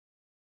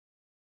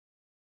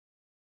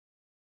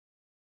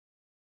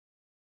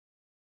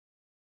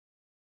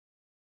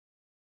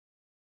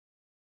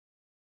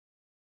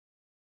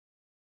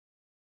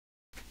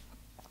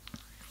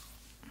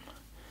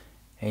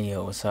Hey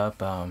yo, what's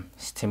up?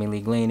 It's Timmy Lee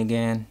Glean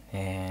again,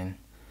 and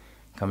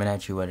coming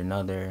at you with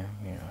another,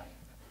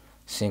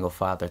 single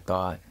father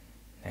thought.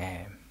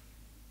 And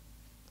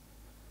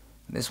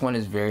this one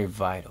is very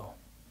vital,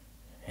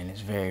 and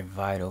it's very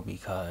vital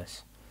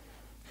because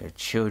your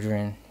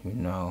children,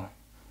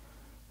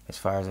 as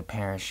far as a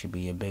parent, should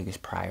be your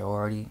biggest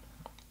priority,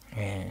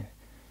 and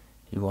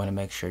you want to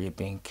make sure you're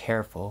being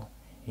careful.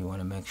 You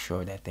want to make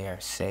sure that they are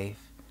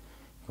safe.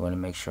 You want to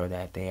make sure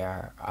that they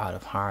are out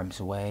of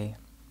harm's way.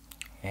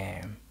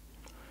 And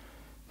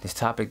this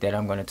topic that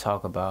I'm going to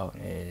talk about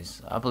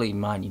is, I believe,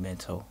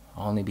 monumental,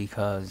 only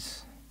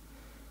because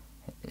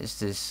it's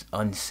this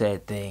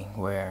unsaid thing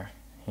where,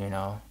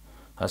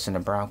 us in the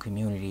brown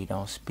community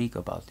don't speak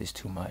about this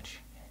too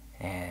much.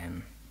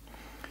 And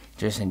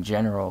just in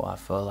general, I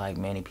feel like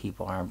many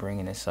people aren't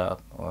bringing this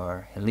up,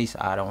 or at least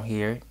I don't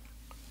hear it.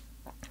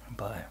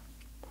 But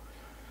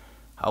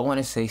I want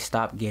to say,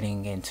 stop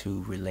getting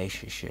into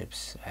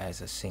relationships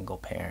as a single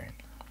parent.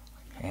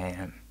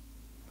 And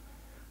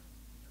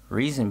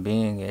reason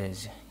being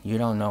is you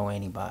don't know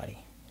anybody,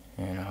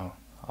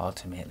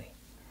 ultimately.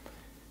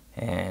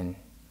 And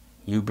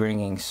you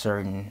bringing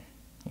certain,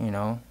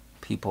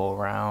 people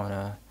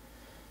around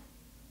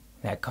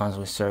that comes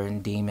with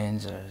certain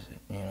demons or,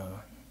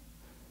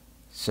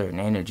 certain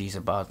energies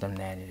about them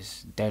that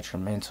is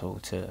detrimental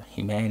to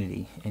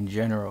humanity in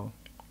general,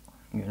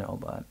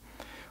 but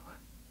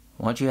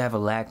once you have a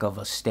lack of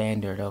a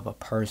standard of a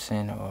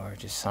person or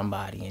just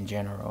somebody in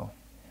general,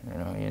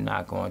 you're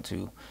not going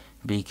to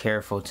be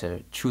careful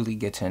to truly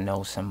get to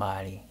know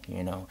somebody,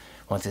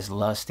 Once it's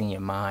lust in your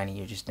mind and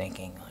you're just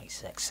thinking like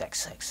sex,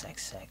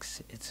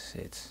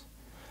 it's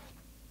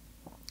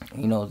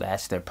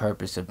that's their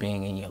purpose of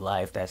being in your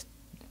life. That's,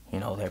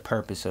 their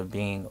purpose of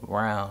being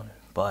around.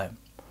 But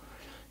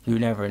you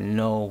never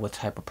know what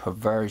type of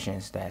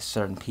perversions that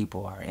certain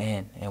people are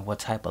in and what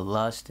type of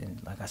lust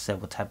and, like I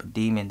said, what type of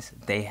demons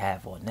they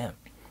have on them.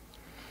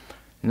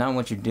 Now,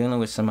 when you're dealing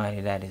with somebody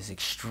that is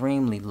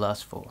extremely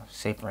lustful,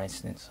 say for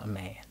instance, a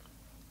man,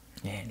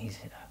 and he's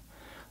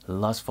a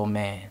lustful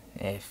man.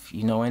 If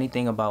you know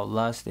anything about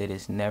lust, it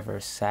is never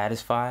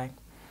satisfying.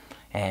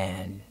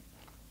 And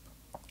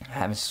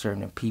having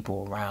certain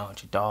people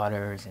around, your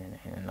daughters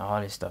and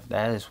all this stuff,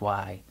 that is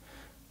why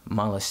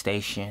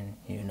molestation,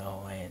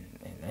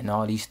 and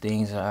all these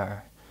things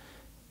are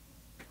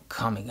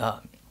coming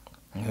up.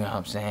 You know what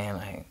I'm saying?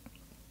 Like,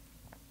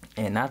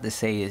 and not to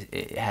say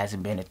it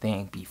hasn't been a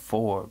thing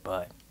before,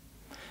 but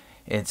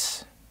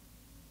it's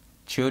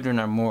children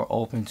are more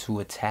open to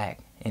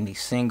attack in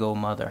these single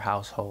mother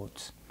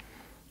households,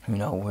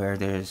 where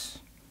there's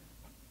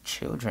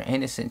children,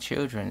 innocent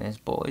children. There's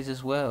boys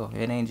as well.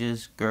 It ain't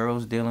just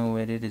girls dealing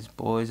with it, it's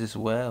boys as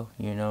well.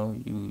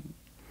 You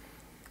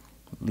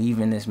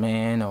leaving this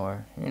man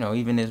or,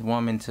 even this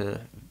woman to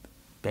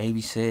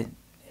babysit,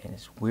 and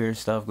it's weird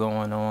stuff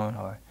going on,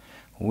 or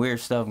weird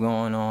stuff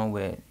going on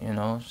with,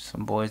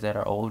 some boys that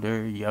are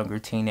older, younger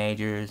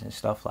teenagers and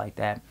stuff like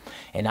that.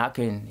 And I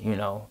can,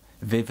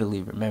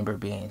 vividly remember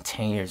being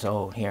 10 years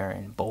old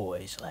hearing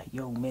boys like,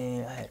 yo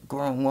man, I had a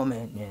grown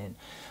woman, and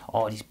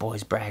all these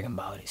boys bragging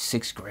about it.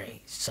 6th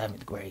grade,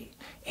 7th grade,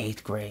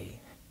 8th grade.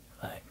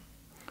 Like,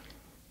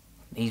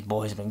 these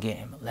boys have been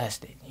getting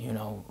molested,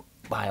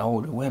 by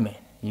older women,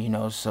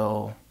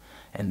 so,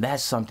 and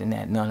that's something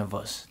that none of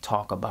us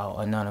talk about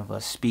or none of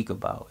us speak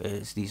about,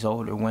 is these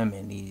older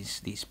women,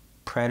 these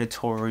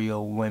predatory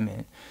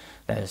women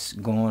that's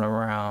going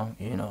around,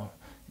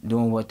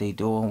 doing what they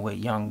doing with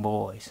young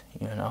boys,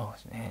 and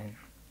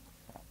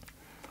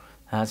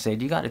I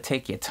said, you got to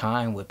take your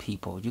time with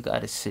people. You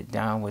got to sit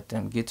down with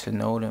them, get to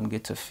know them,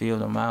 get to feel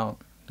them out,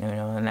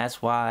 and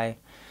that's why,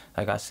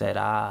 like I said,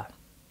 I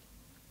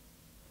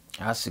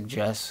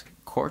suggest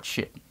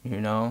courtship,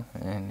 and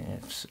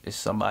if it's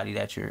somebody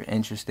that you're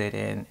interested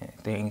in, and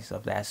things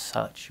of that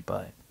such.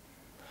 But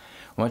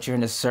once you're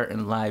in a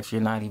certain life, you're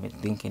not even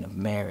thinking of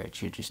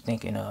marriage. You're just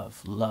thinking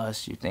of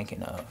lust. You're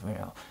thinking of,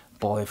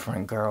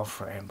 boyfriend,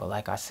 girlfriend. But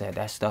like I said,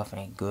 that stuff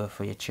ain't good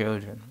for your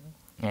children.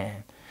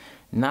 And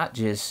not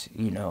just,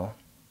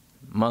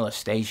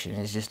 molestation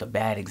is just a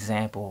bad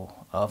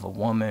example of a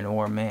woman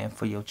or a man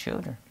for your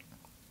children.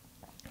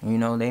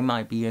 They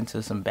might be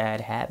into some bad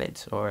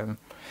habits, or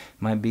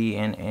might be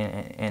in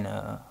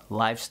a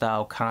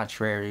lifestyle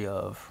contrary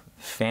of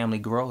family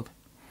growth.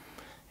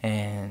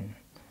 And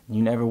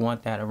you never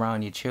want that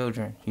around your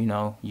children. You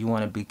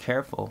want to be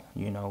careful,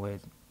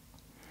 with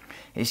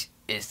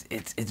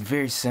it's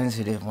very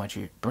sensitive once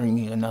you're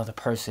bringing another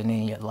person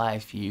in your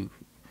life. You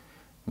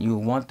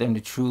want them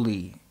to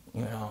truly,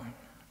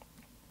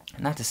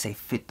 not to say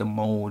fit the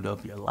mold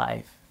of your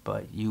life,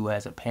 but you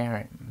as a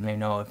parent,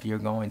 if you're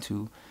going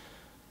to,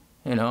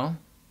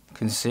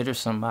 consider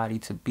somebody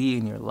to be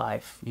in your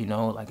life,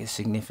 like a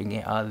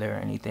significant other or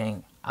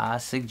anything, I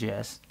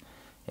suggest,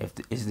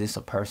 is this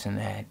a person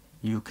that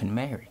you can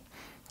marry?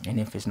 And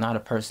if it's not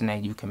a person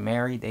that you can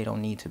marry, they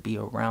don't need to be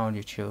around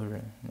your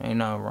children. Ain't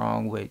nothing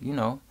wrong with,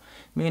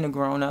 being a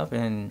grown-up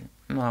and,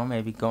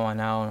 maybe going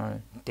out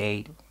on a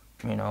date,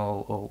 you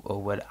know,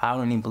 or what. I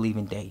don't even believe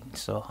in dating,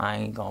 so I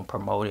ain't gonna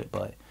promote it.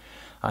 But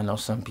I know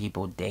some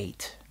people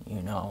date,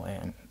 you know,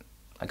 and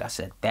like I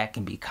said, that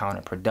can be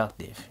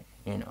counterproductive.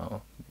 You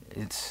know,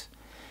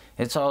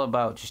 it's all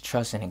about just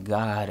trusting in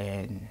God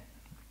and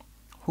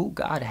who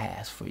God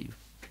has for you.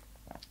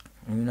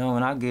 You know,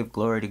 and I give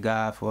glory to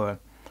God for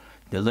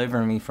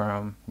delivering me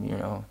from, you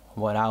know,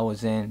 what I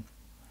was in,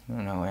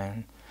 you know,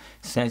 and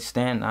since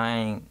then I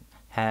ain't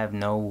have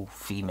no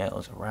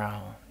females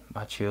around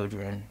my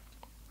children.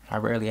 I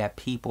rarely have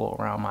people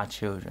around my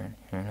children,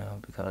 you know,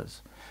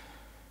 because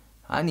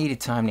I needed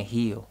time to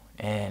heal.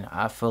 And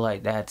I feel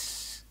like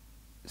that's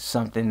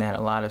something that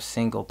a lot of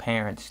single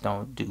parents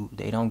don't do.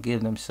 They don't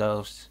give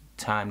themselves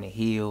time to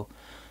heal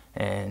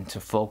and to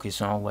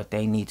focus on what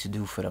they need to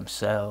do for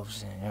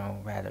themselves. And, you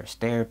know, rather it's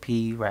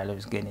therapy, rather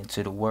it's getting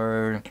into the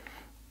word,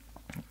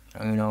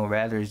 you know,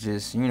 rather it's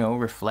just, you know,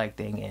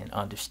 reflecting and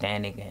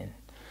understanding and,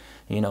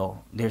 you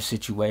know, their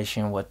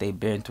situation, what they've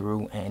been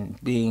through,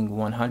 and being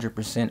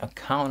 100%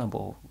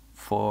 accountable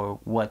for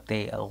what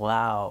they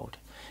allowed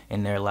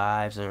in their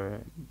lives,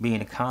 or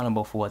being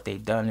accountable for what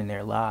they've done in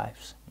their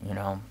lives. You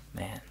know,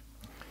 man,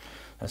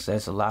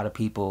 that's a lot of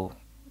people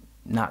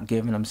not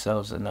giving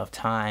themselves enough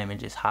time and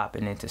just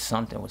hopping into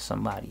something with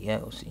somebody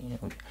else. You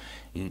know,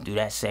 you do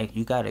that same,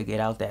 you got to get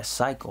out that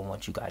cycle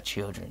once you got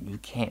children. You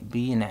can't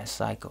be in that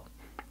cycle.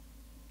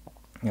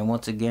 And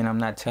once again, I'm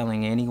not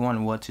telling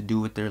anyone what to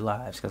do with their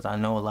lives, because I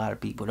know a lot of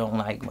people don't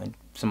like when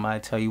somebody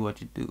tell you what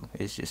to do.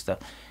 It's just a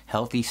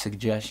healthy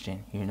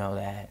suggestion, you know,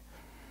 that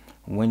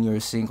when you're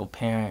a single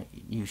parent,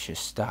 you should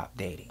stop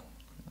dating,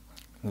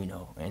 you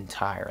know,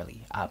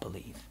 entirely, I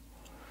believe,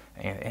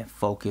 and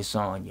focus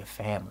on your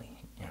family,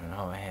 you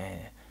know, and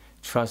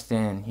trust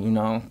in, you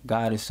know,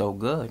 God is so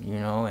good, you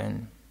know,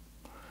 and,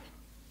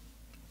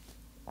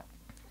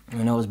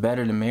 you know, it's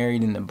better to marry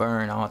than to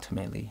burn,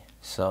 ultimately.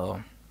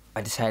 So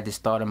I just had this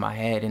thought in my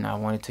head, and I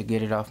wanted to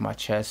get it off my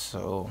chest.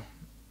 So,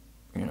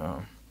 you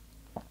know,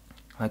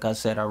 like I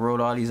said, I wrote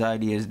all these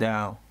ideas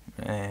down,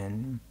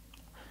 and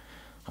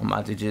I'm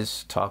about to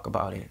just talk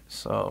about it.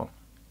 So,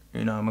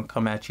 you know, I'm going to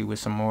come at you with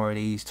some more of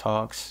these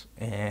talks,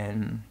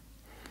 and,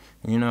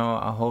 you know,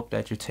 I hope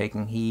that you're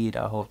taking heed.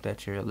 I hope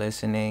that you're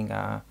listening.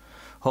 I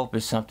hope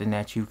it's something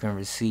that you can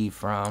receive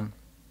from,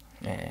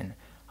 and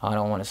I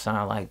don't want to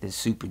sound like this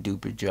super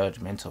duper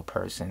judgmental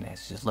person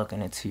that's just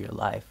looking into your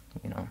life,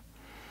 you know.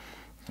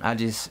 I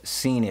just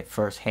seen it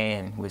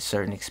firsthand with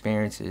certain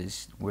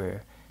experiences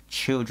where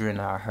children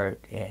are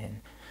hurt,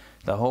 and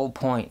the whole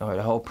point or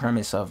the whole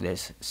premise of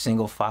this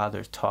single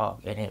fathers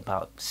talk ain't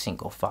about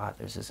single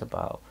fathers. It's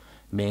about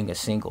being a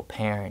single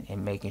parent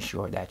and making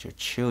sure that your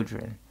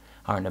children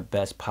are in the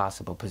best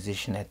possible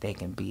position that they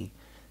can be,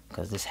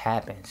 because this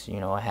happens, you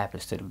know, it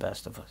happens to the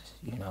best of us,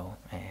 you know.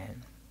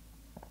 And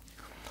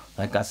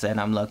like I said,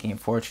 I'm lucky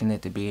and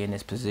fortunate to be in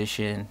this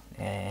position,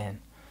 and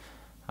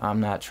I'm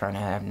not trying to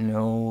have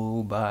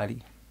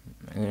nobody,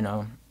 you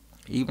know.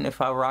 Even if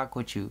I rock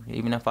with you,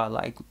 even if I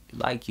like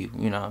you,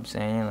 you know what I'm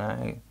saying?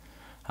 Like,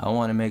 I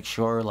want to make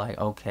sure, like,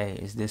 okay,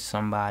 is this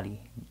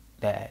somebody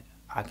that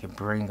I can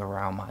bring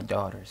around my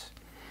daughters?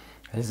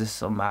 Is this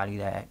somebody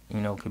that, you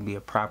know, can be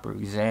a proper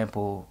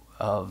example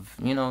of,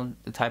 you know,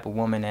 the type of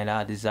woman that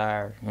I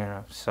desire, you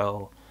know?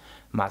 So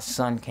my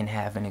son can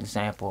have an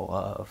example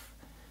of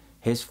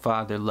his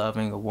father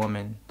loving a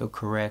woman the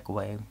correct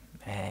way,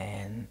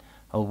 and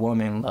a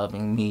woman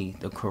loving me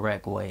the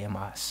correct way, and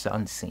my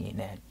son seeing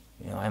that,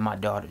 you know, and my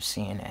daughter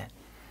seeing that.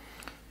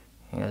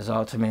 Because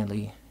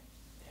ultimately,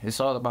 it's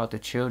all about the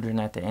children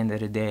at the end of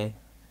the day.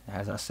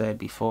 As I said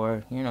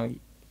before, you know,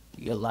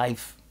 your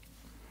life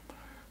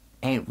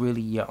ain't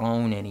really your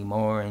own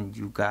anymore, and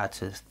you got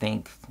to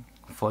think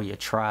for your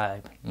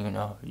tribe, you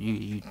know.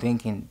 You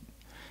thinking,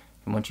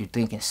 once you're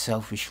thinking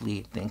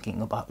selfishly,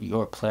 thinking about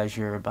your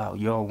pleasure, about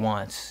your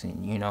wants,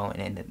 and, you know,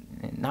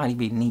 and not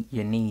even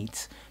your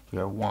needs,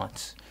 your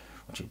wants.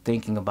 When you're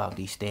thinking about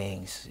these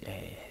things,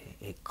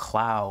 it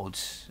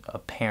clouds a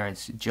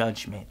parent's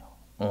judgment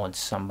on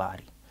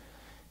somebody.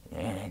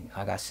 And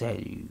like I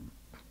said,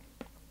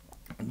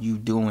 you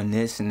doing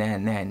this and that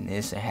and that and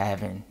this, and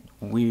having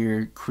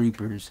weird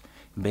creepers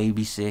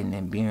babysitting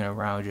and being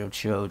around your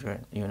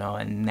children, you know.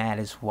 And that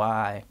is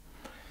why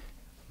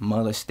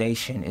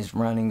molestation is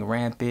running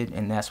rampant,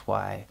 and that's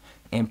why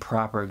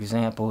improper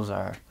examples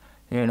are,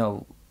 you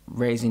know,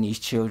 raising these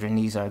children.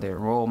 These are their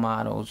role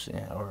models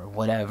or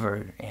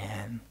whatever,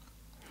 and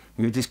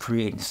you're just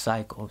creating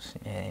cycles,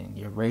 and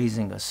you're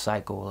raising a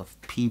cycle of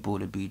people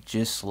to be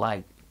just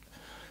like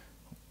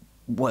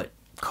what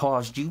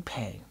caused you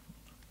pain.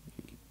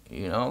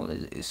 You know,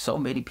 there's so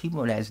many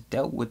people that's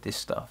dealt with this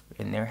stuff,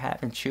 and they're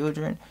having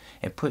children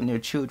and putting their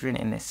children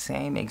in the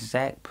same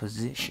exact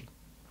position.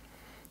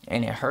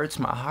 And it hurts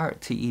my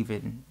heart to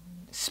even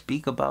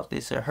speak about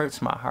this. It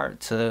hurts my heart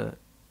to...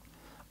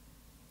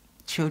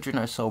 Children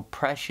are so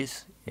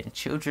precious, and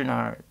children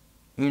are,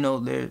 you know,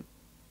 they're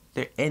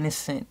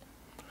innocent,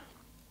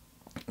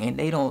 and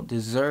they don't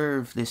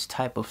deserve this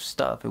type of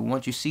stuff. And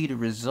once you see the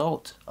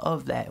result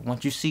of that,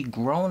 once you see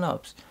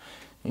grown-ups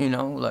You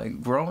know,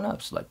 like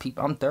grown-ups, like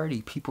people, I'm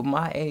 30, people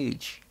my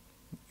age,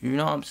 you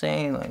know what I'm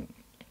saying, like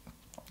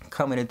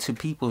coming into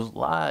people's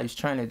lives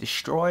trying to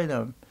destroy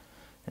them.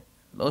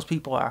 Those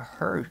people are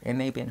hurt, and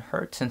they've been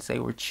hurt since they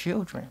were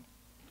children.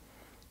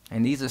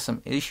 And these are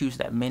some issues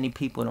that many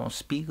people don't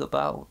speak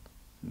about.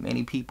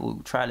 Many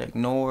people try to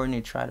ignore and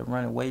they try to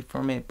run away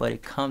from it, but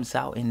it comes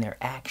out in their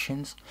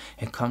actions.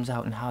 It comes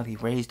out in how they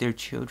raise their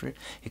children.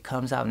 It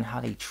comes out in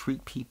how they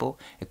treat people.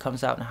 It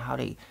comes out in how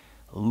they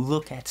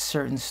look at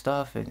certain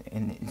stuff,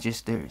 and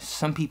just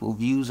some people's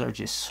views are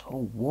just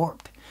so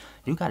warped.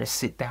 You got to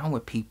sit down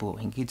with people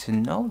and get to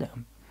know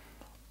them.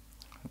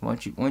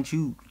 Once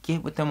you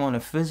get with them on a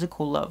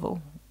physical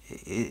level,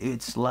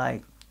 it's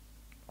like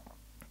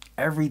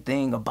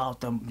everything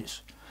about them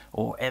just,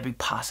 or every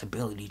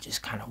possibility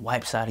just kind of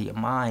wipes out of your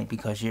mind,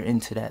 because you're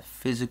into that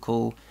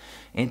physical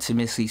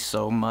intimacy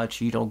so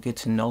much. You don't get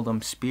to know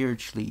them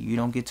spiritually. You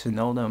don't get to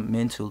know them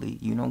mentally.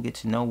 You don't get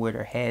to know where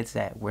their head's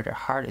at, where their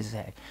heart is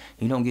at.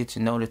 You don't get to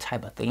know the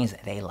type of things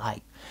that they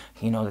like,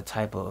 you know, the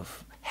type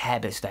of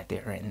habits that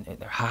they're in,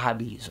 their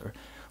hobbies,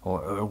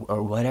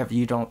 or whatever.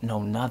 You don't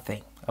know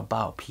nothing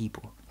about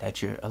people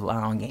that you're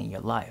allowing in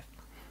your life.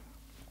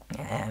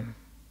 And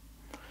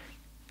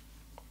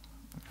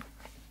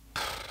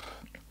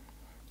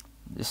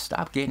just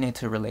stop getting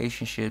into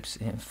relationships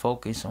and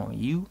focus on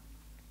you,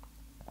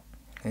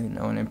 you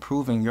know, and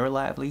improving your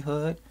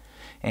livelihood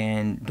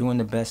and doing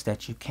the best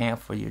that you can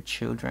for your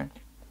children.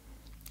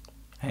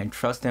 And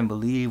trust and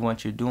believe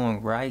what you're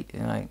doing right.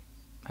 And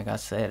like I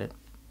said,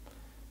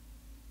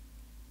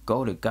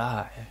 go to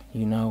God,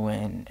 you know,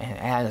 and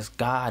ask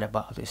God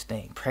about this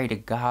thing. Pray to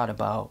God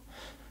about,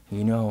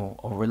 you know,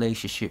 a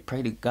relationship.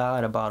 Pray to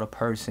God about a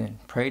person.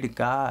 Pray to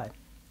God.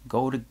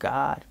 Go to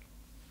God.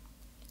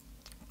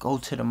 Go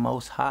to the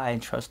Most High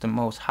and trust the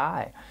Most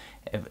High.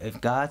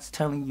 If God's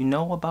telling you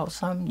no about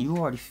something, you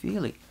already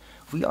feel it.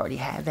 We already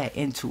have that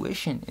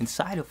intuition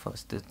inside of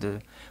us.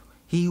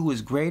 He who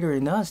is greater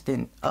in us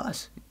than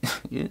us.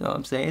 You know what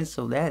I'm saying?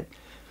 So that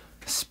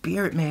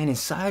spirit man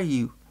inside of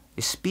you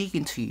is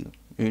speaking to you.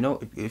 You know,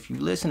 if you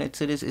listening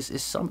to this,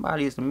 it's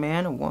somebody, it's a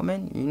man, a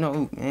woman, you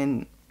know,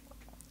 and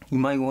you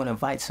might want to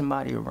invite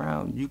somebody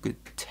around. You could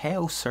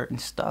tell certain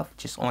stuff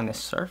just on the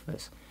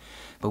surface.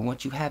 But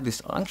once you have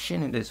this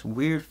unction and this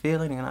weird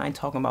feeling, and I ain't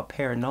talking about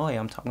paranoia,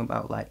 I'm talking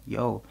about like,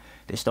 yo,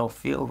 this don't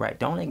feel right.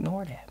 Don't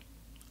ignore that.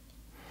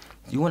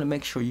 You want to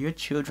make sure your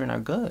children are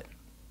good.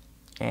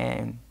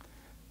 And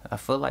I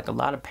feel like a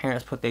lot of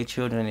parents put their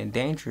children in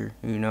danger,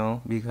 you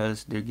know,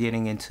 because they're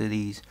getting into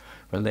these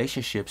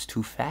relationships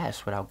too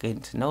fast without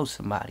getting to know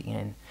somebody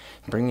and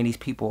bringing these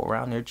people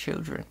around their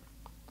children.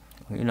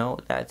 You know,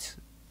 that's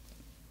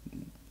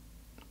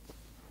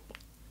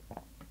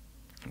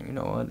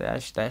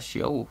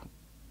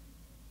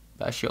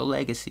your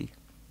legacy.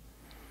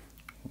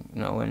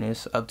 You know, and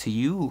it's up to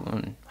you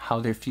on how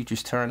their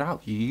futures turn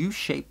out. You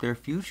shape their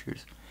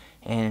futures.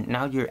 And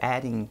now you're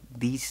adding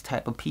these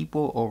type of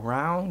people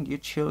around your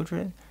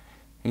children.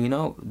 You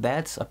know,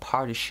 that's a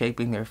part of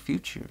shaping their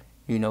future,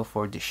 you know,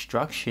 for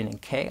destruction and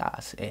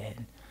chaos.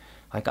 And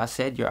like I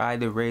said, you're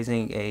either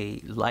raising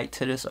a light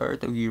to this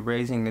earth, or you're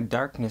raising the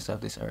darkness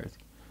of this earth.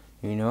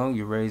 You know,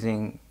 you're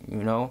raising,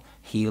 you know,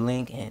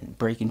 healing and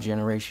breaking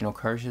generational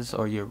curses,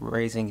 or you're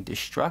raising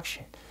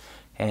destruction.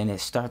 And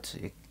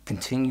it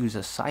continues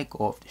a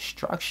cycle of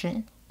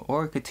destruction,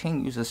 or it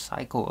continues a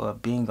cycle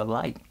of being a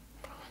light.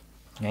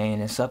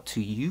 And it's up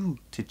to you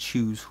to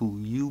choose who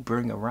you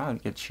bring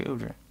around your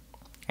children.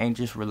 Ain't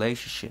just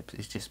relationships,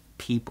 it's just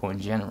people in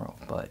general.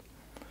 But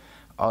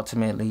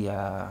ultimately,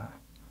 I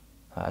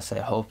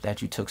hope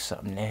that you took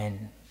something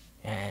in.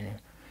 And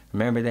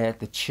remember that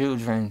the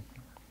children,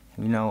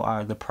 you know,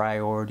 are the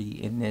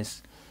priority in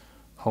this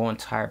whole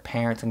entire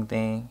parenting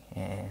thing.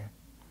 And,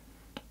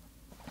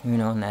 you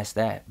know, and that's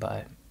that.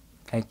 But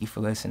thank you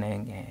for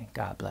listening, and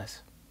God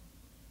bless.